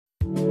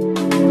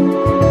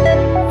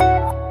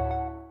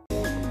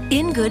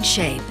In Good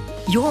Shape,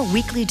 your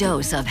weekly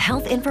dose of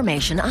health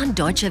information on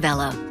Deutsche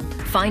Welle.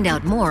 Find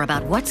out more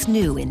about what's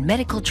new in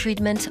medical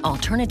treatment,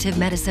 alternative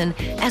medicine,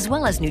 as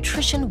well as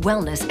nutrition,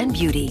 wellness, and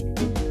beauty.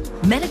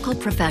 Medical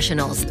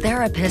professionals,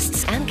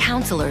 therapists, and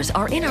counselors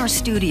are in our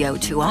studio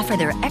to offer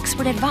their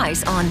expert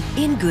advice on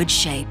In Good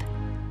Shape.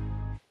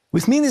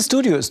 With me in the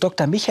studio is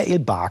Dr. Michael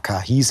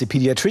Barker. He's a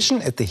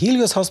pediatrician at the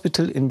Helios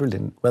Hospital in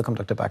Berlin. Welcome,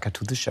 Dr. Barker,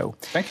 to the show.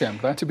 Thank you. I'm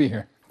glad to be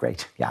here.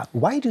 Great. Yeah.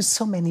 Why do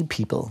so many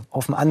people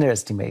often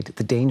underestimate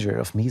the danger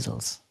of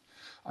measles?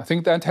 I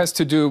think that has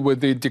to do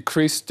with the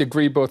decreased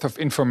degree both of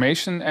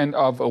information and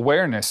of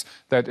awareness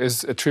that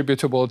is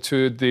attributable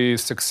to the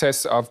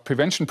success of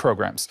prevention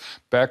programs.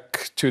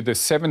 Back to the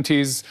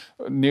 70s,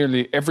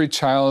 nearly every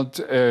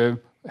child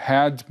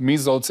had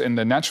measles in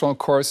the natural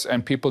course,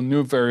 and people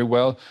knew very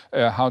well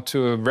how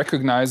to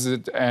recognize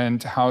it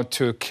and how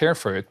to care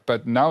for it.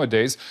 But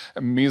nowadays,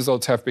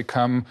 measles have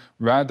become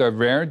rather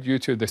rare due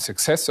to the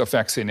success of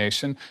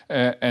vaccination,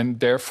 and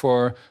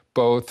therefore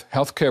both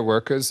healthcare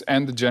workers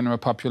and the general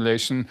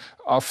population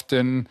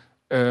often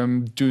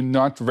do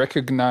not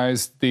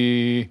recognize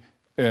the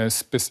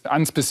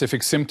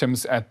unspecific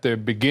symptoms at the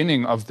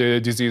beginning of the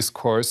disease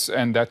course,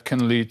 and that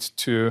can lead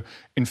to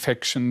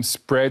infection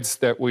spreads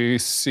that we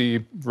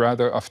see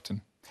rather often.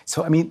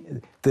 So, I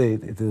mean, the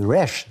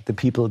rash that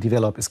people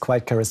develop is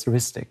quite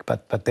characteristic,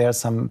 but there are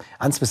some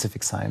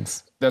unspecific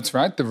signs. That's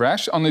right. The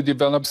rash only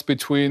develops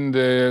between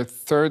the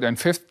 3rd and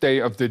 5th day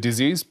of the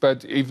disease,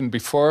 but even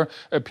before,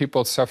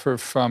 people suffer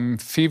from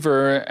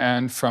fever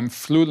and from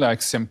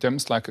flu-like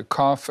symptoms like a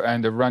cough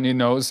and a runny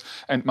nose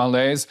and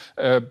malaise,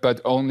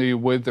 but only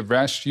with the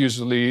rash,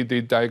 usually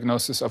the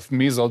diagnosis of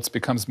measles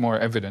becomes more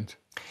evident.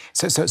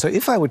 So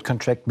if I would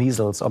contract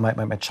measles, or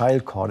my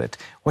child caught it,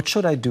 what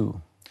should I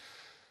do?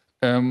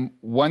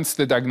 Once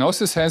the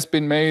diagnosis has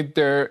been made,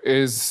 there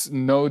is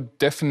no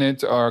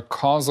definite or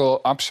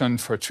causal option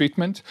for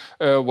treatment.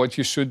 What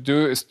you should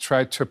do is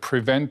try to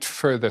prevent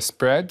further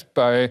spread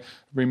by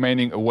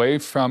remaining away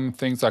from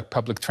things like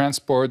public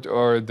transport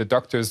or the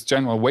doctor's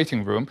general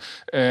waiting room.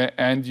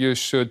 And you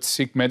should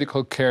seek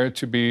medical care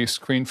to be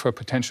screened for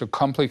potential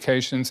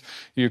complications.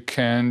 You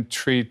can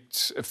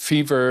treat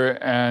fever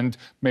and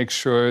make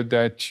sure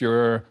that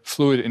your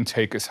fluid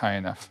intake is high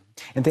enough.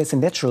 And there's a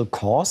natural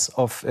cause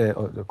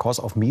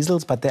of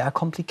measles, but there are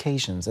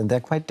complications, and they're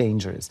quite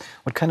dangerous.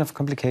 What kind of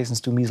complications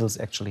do measles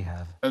actually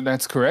have?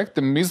 That's correct.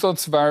 The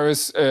measles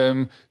virus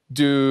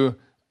do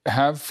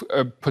have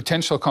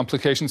potential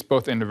complications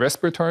both in the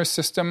respiratory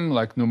system,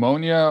 like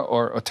pneumonia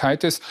or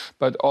otitis,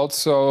 but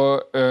also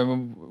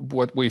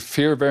what we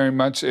fear very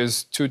much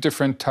is 2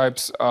 different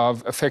types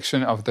of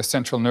affection of the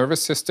central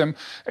nervous system,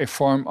 a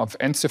form of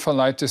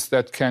encephalitis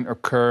that can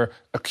occur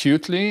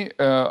acutely,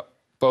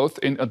 both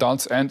in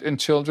adults and in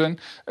children,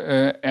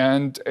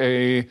 and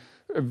a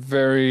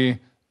very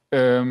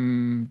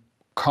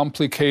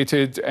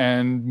complicated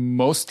and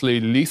mostly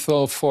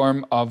lethal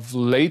form of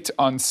late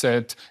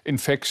onset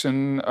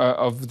infection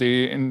of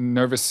the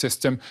nervous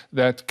system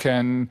that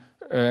can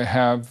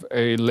have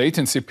a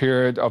latency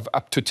period of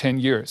up to 10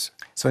 years.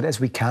 So as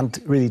we can't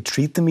really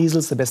treat the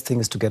measles, the best thing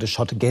is to get a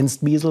shot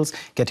against measles,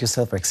 get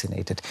yourself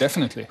vaccinated.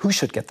 Definitely. Who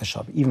should get the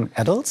shot? Even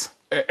adults?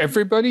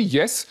 Everybody,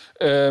 yes.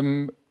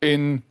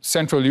 In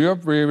Central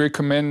Europe, we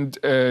recommend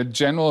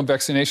general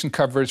vaccination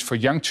coverage for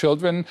young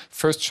children,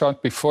 first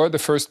shot before the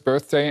first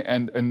birthday,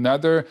 and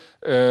another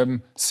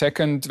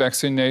second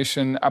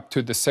vaccination up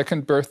to the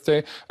 2nd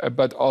birthday,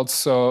 but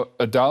also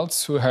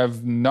adults who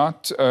have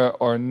not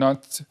or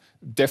not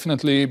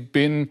definitely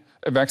been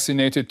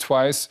vaccinated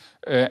twice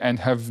and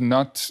have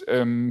not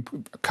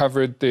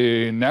covered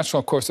the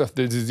natural course of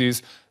the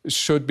disease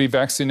should be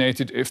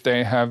vaccinated if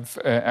they have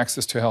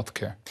access to health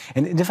care.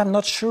 And if I'm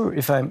not sure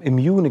if I'm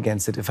immune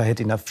against it, if I had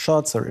enough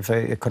shots or if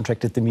I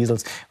contracted the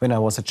measles when I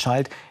was a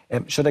child,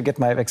 should I get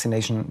my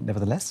vaccination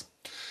nevertheless?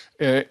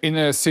 In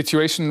a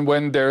situation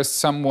when there's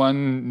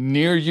someone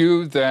near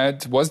you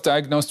that was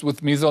diagnosed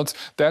with measles,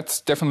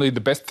 that's definitely the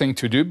best thing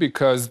to do,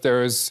 because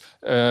there's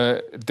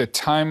the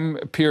time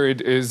period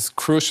is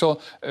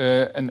crucial.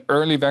 An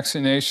early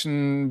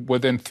vaccination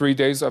within 3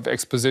 days of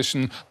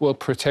exposition will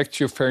protect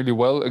you fairly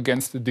well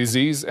against the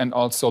disease and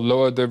also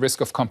lower the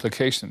risk of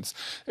complications.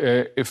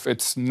 If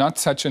it's not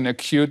such an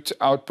acute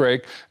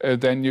outbreak,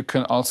 then you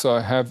can also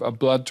have a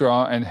blood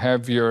draw and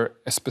have your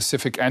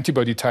specific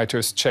antibody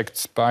titers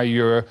checked by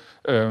your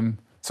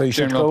so you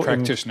should general go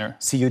practitioner. And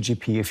see your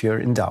GP if you're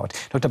in doubt.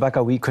 Dr.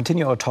 Barker, we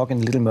continue our talk in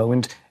a little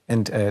moment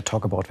and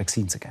talk about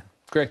vaccines again.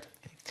 Great.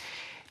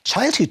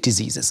 Childhood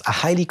diseases are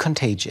highly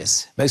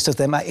contagious. Most of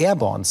them are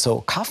airborne,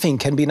 so coughing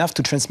can be enough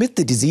to transmit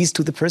the disease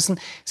to the person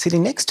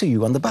sitting next to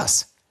you on the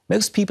bus.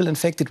 Most people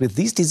infected with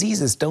these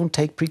diseases don't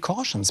take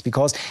precautions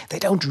because they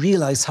don't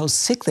realize how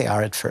sick they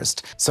are at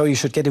first. So you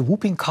should get a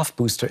whooping cough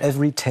booster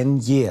every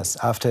 10 years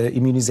after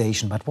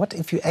immunization. But what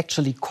if you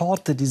actually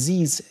caught the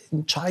disease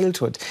in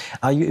childhood?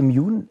 Are you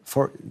immune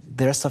for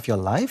the rest of your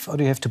life, or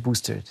do you have to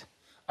booster it?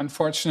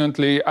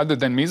 Unfortunately, other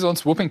than measles,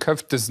 whooping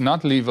cough does not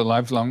leave a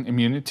lifelong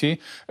immunity.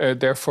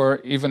 Therefore,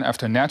 even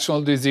after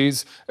natural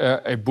disease,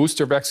 a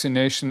booster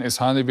vaccination is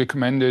highly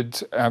recommended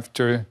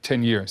after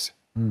 10 years.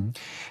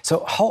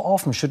 So how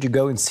often should you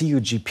go and see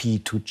your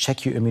GP to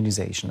check your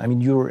immunization? I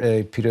mean, you're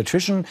a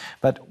pediatrician,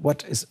 but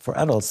what is for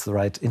adults the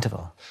right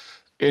interval?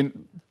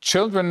 In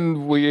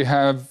children, we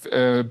have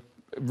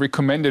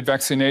recommended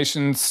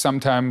vaccinations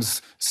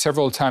sometimes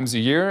several times a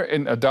year.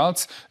 In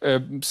adults,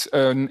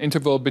 an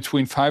interval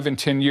between 5 and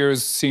 10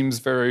 years seems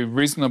very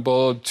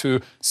reasonable to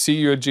see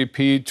your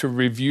GP, to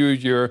review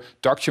your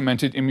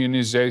documented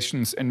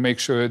immunizations and make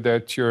sure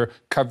that your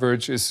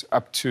coverage is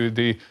up to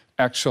the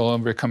actual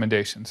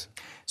recommendations.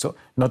 So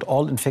not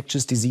all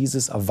infectious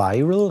diseases are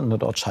viral,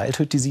 not all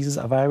childhood diseases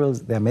are viral.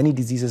 There are many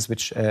diseases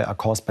which are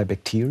caused by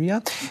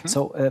bacteria.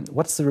 So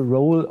what's the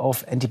role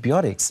of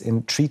antibiotics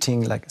in treating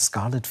like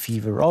scarlet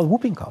fever or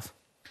whooping cough?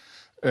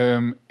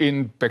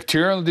 In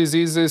bacterial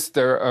diseases,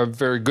 there are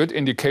very good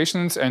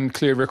indications and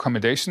clear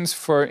recommendations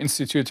for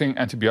instituting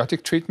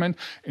antibiotic treatment.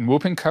 In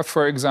whooping cough,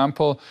 for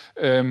example,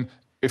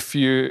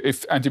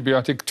 if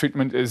antibiotic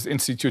treatment is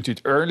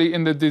instituted early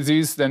in the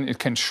disease, then it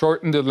can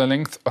shorten the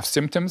length of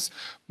symptoms.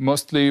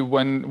 Mostly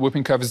when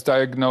whooping cough is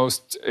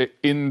diagnosed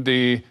in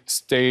the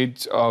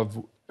state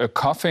of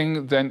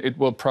coughing, then it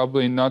will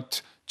probably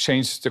not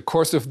change the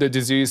course of the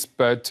disease,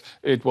 but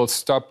it will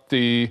stop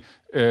the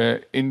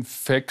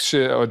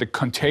infection or the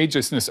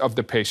contagiousness of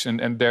the patient,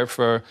 and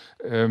therefore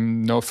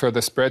no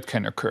further spread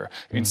can occur.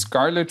 In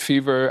scarlet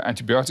fever,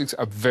 antibiotics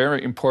are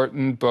very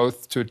important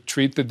both to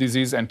treat the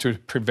disease and to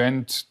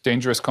prevent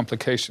dangerous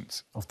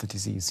complications of the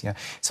disease. Yeah.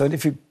 So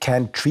if you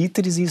can treat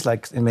the disease,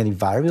 like in many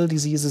viral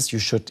diseases, you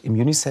should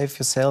immunize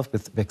yourself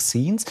with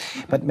vaccines.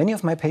 But many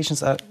of my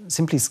patients are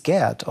simply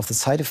scared of the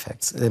side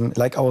effects.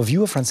 Like our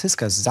viewer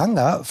Francisca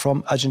Zanger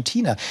from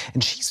Argentina,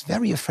 and she's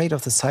very afraid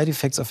of the side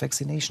effects of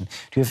vaccination.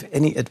 Do you have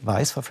any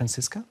advice for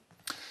Francisca?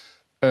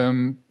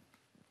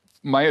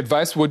 My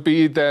advice would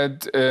be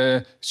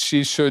that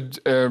she should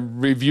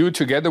review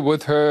together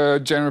with her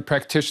general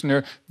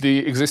practitioner the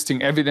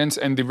existing evidence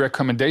and the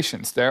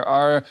recommendations. There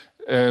are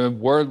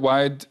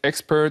worldwide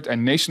expert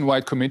and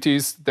nationwide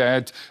committees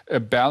that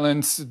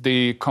balance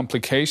the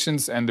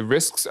complications and the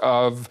risks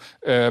of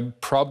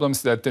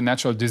problems that the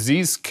natural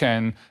disease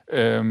can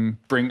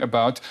bring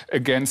about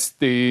against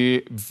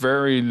the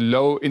very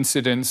low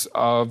incidence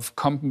of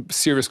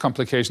serious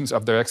complications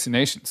of the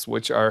vaccinations,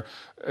 which are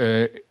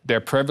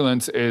their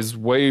prevalence is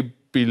way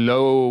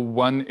below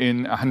 1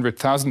 in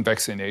 100,000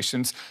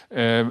 vaccinations,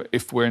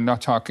 if we're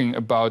not talking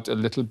about a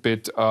little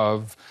bit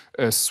of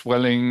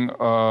swelling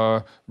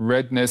or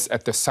redness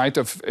at the site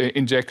of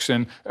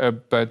injection,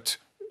 but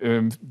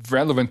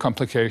relevant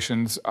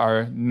complications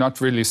are not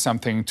really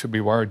something to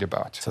be worried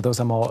about. So those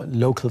are more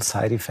local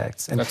side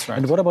effects. And, that's right.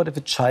 And what about if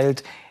a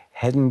child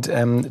hadn't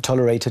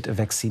tolerated a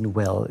vaccine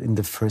well in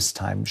the first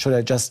time? Should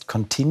I just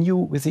continue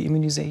with the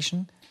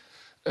immunization?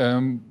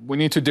 We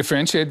need to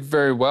differentiate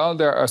very well.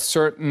 There are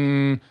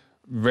certain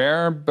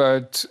rare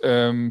but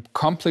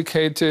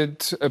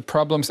complicated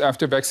problems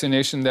after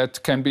vaccination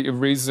that can be a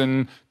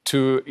reason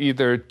to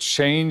either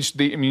change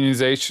the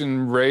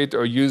immunization rate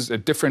or use a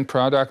different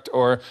product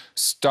or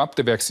stop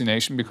the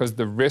vaccination, because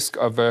the risk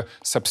of a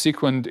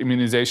subsequent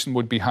immunization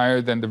would be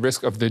higher than the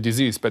risk of the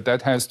disease. But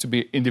that has to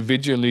be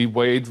individually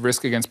weighed,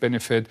 risk against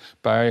benefit,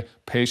 by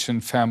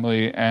patient,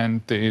 family,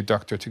 and the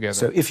doctor together.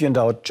 So if you're in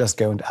doubt, just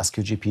go and ask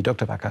your GP.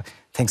 Dr. Bakker,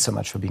 thanks so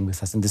much for being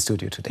with us in the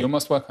studio today. You're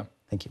most welcome.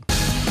 Thank you.